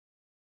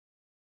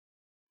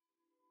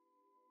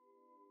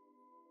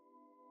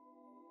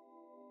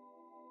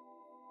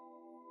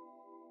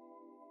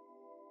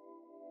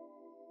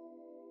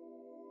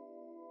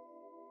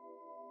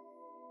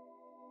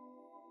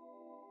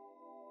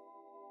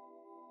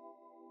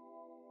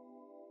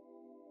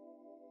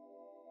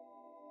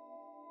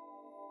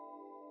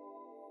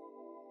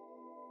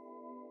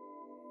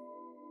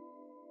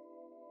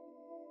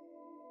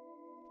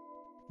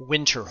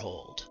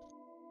Winterhold,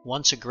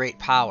 once a great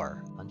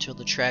power until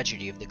the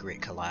tragedy of the Great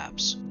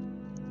Collapse.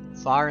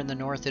 Far in the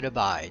north it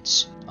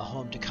abides, a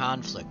home to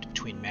conflict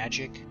between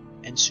magic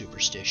and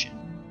superstition.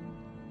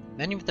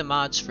 Many of the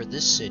mods for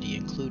this city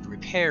include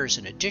repairs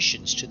and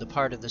additions to the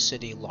part of the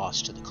city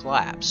lost to the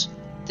collapse.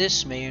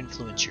 This may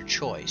influence your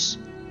choice.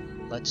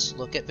 Let's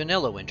look at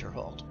Vanilla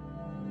Winterhold.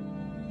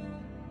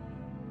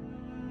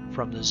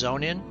 From the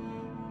Zone In,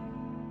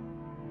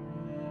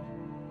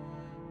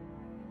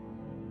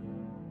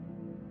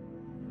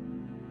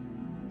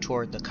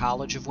 toward the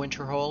College of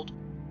Winterhold,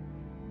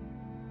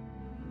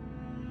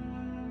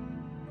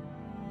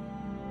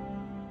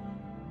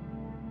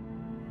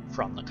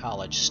 from the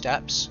college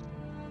steps,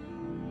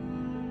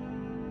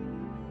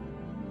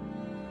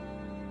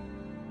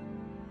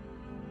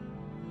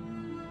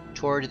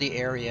 toward the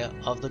area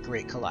of the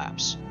Great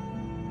Collapse.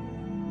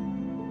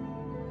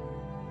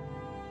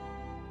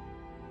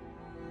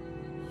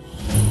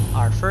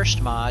 Our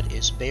first mod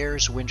is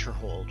Bear's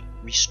Winterhold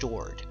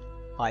Restored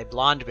by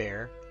Blonde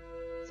Bear,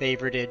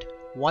 favorited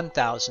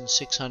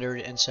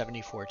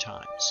 1,674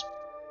 times.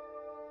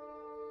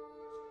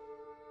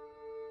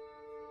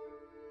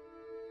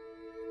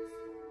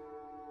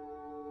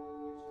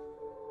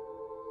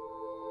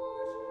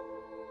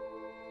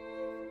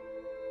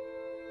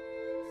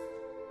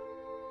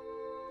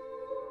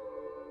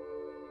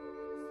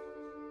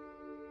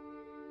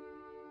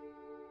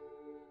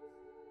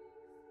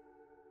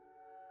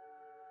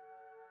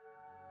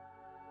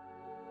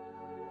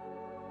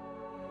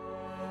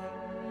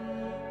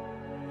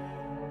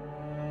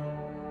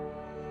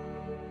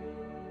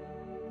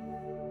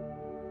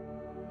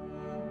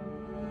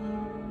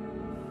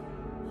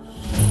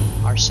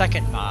 Our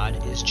second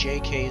mod is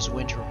JK's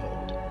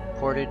Winterhold,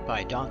 ported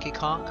by Donkey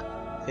Kong,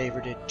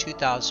 favorited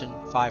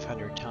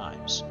 2,500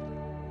 times.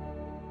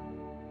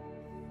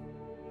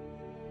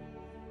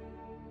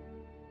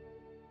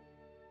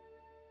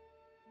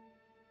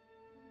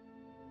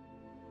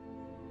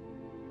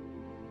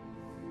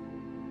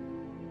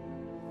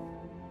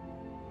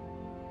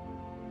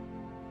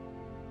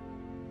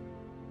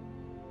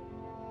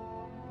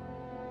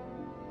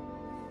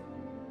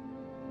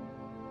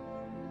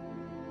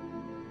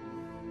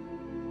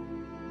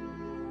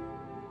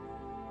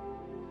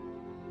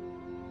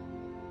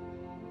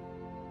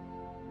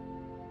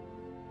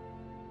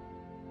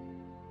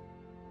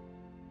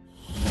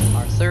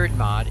 Our third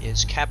mod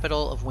is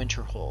Capital of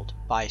Winterhold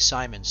by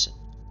Simonson,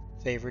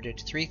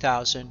 favorited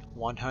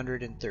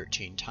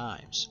 3,113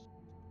 times.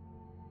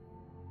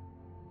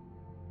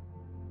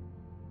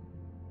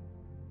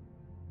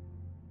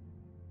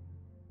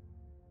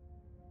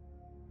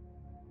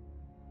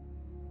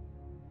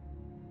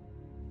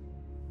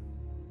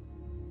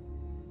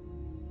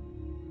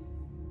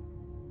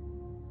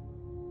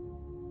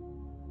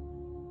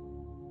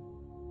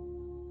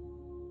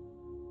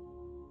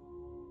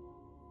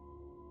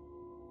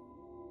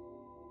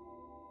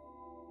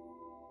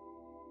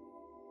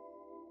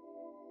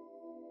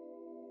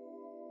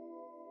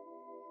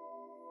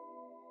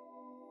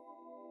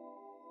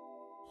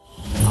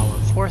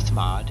 Fourth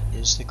mod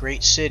is The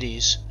Great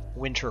Cities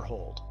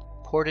Winterhold,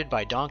 ported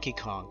by Donkey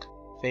Kong,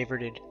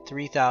 favorited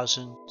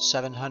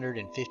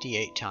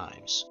 3,758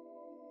 times.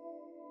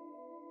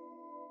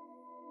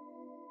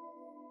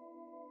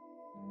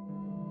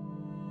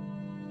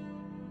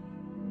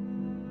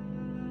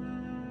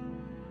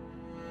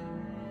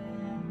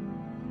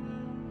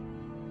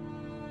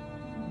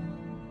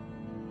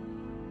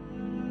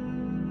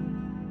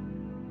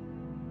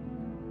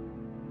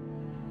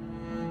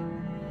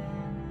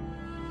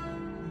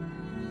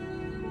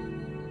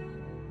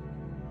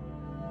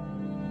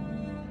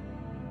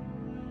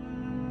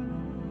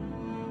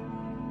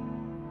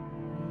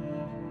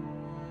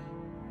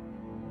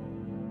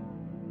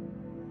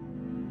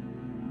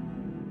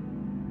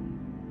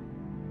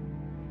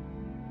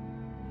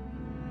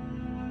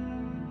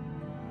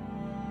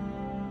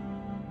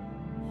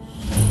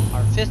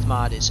 Our fifth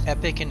mod is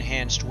Epic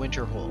Enhanced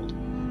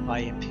Winterhold by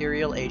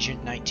Imperial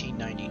Agent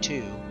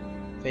 1992,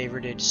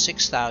 favorited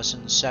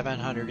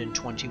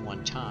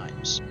 6,721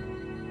 times.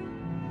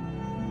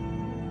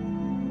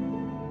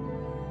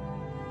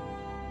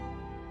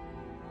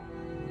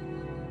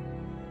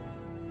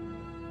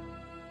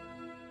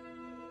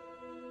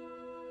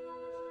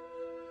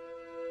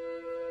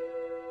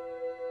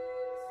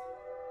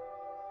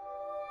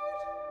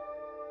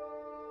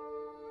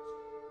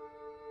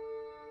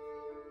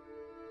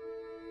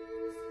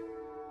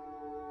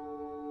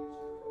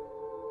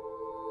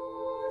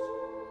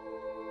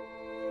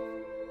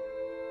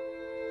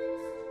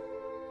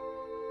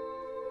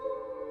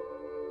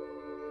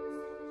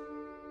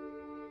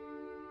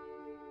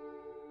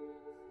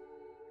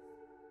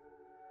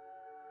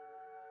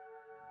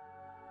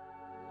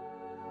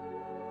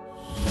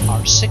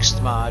 Our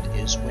sixth mod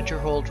is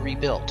Winterhold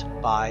Rebuilt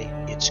by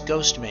Its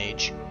Ghost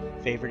Mage,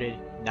 favorited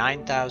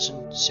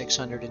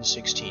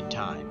 9,616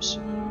 times.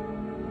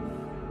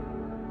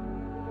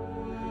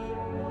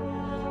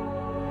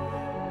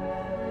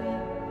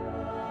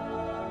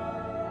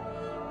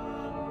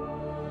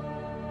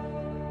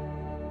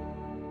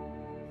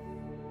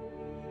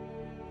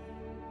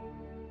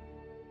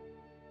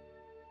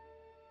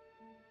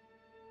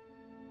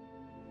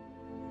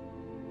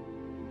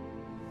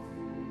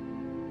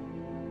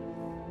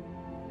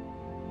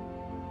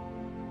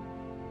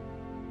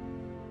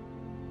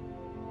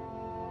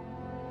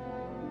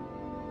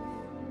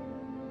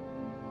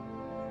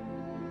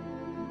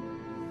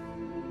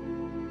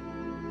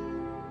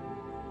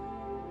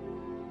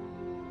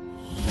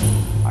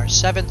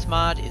 7th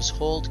mod is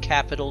Hold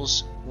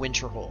Capital's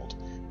Winterhold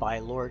by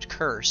Lord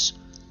Curse,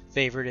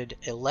 favorited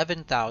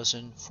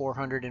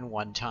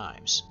 11,401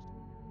 times.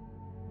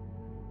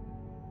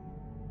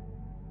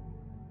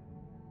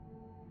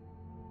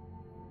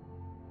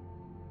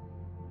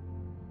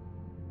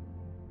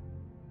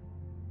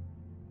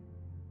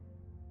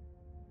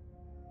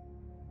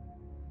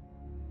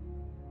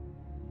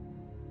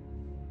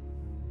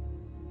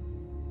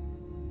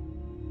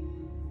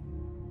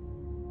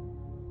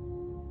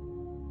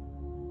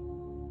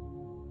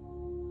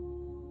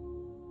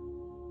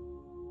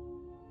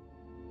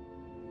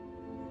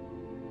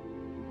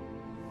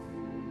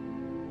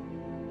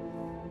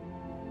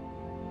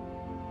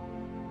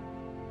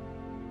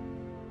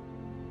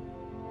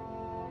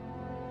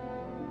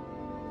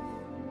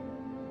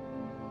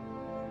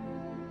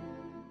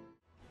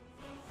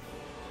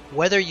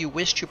 Whether you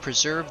wish to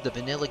preserve the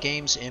vanilla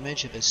game's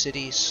image of a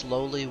city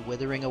slowly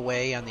withering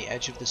away on the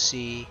edge of the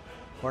sea,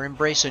 or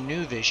embrace a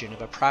new vision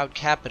of a proud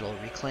capital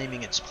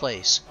reclaiming its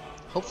place,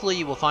 hopefully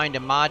you will find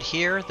a mod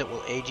here that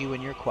will aid you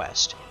in your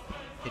quest.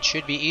 It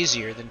should be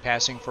easier than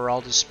passing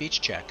Feralda's speech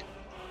check.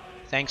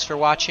 Thanks for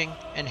watching,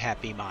 and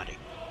happy modding.